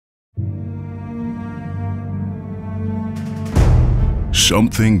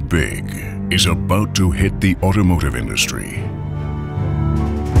Something big is about to hit the automotive industry,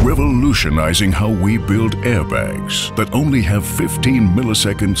 revolutionizing how we build airbags that only have 15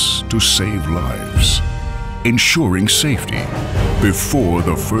 milliseconds to save lives, ensuring safety before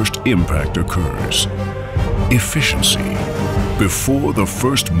the first impact occurs, efficiency before the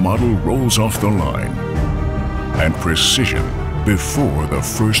first model rolls off the line, and precision before the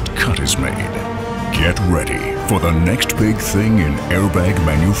first cut is made. Get ready for the next big thing in airbag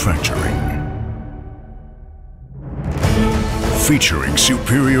manufacturing. Featuring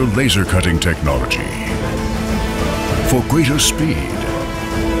superior laser cutting technology for greater speed,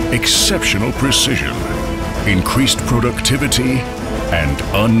 exceptional precision, increased productivity, and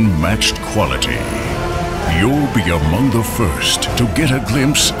unmatched quality. You'll be among the first to get a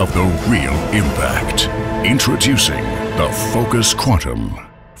glimpse of the real impact. Introducing the FocusQuantum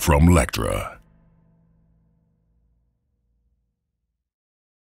from Lectra.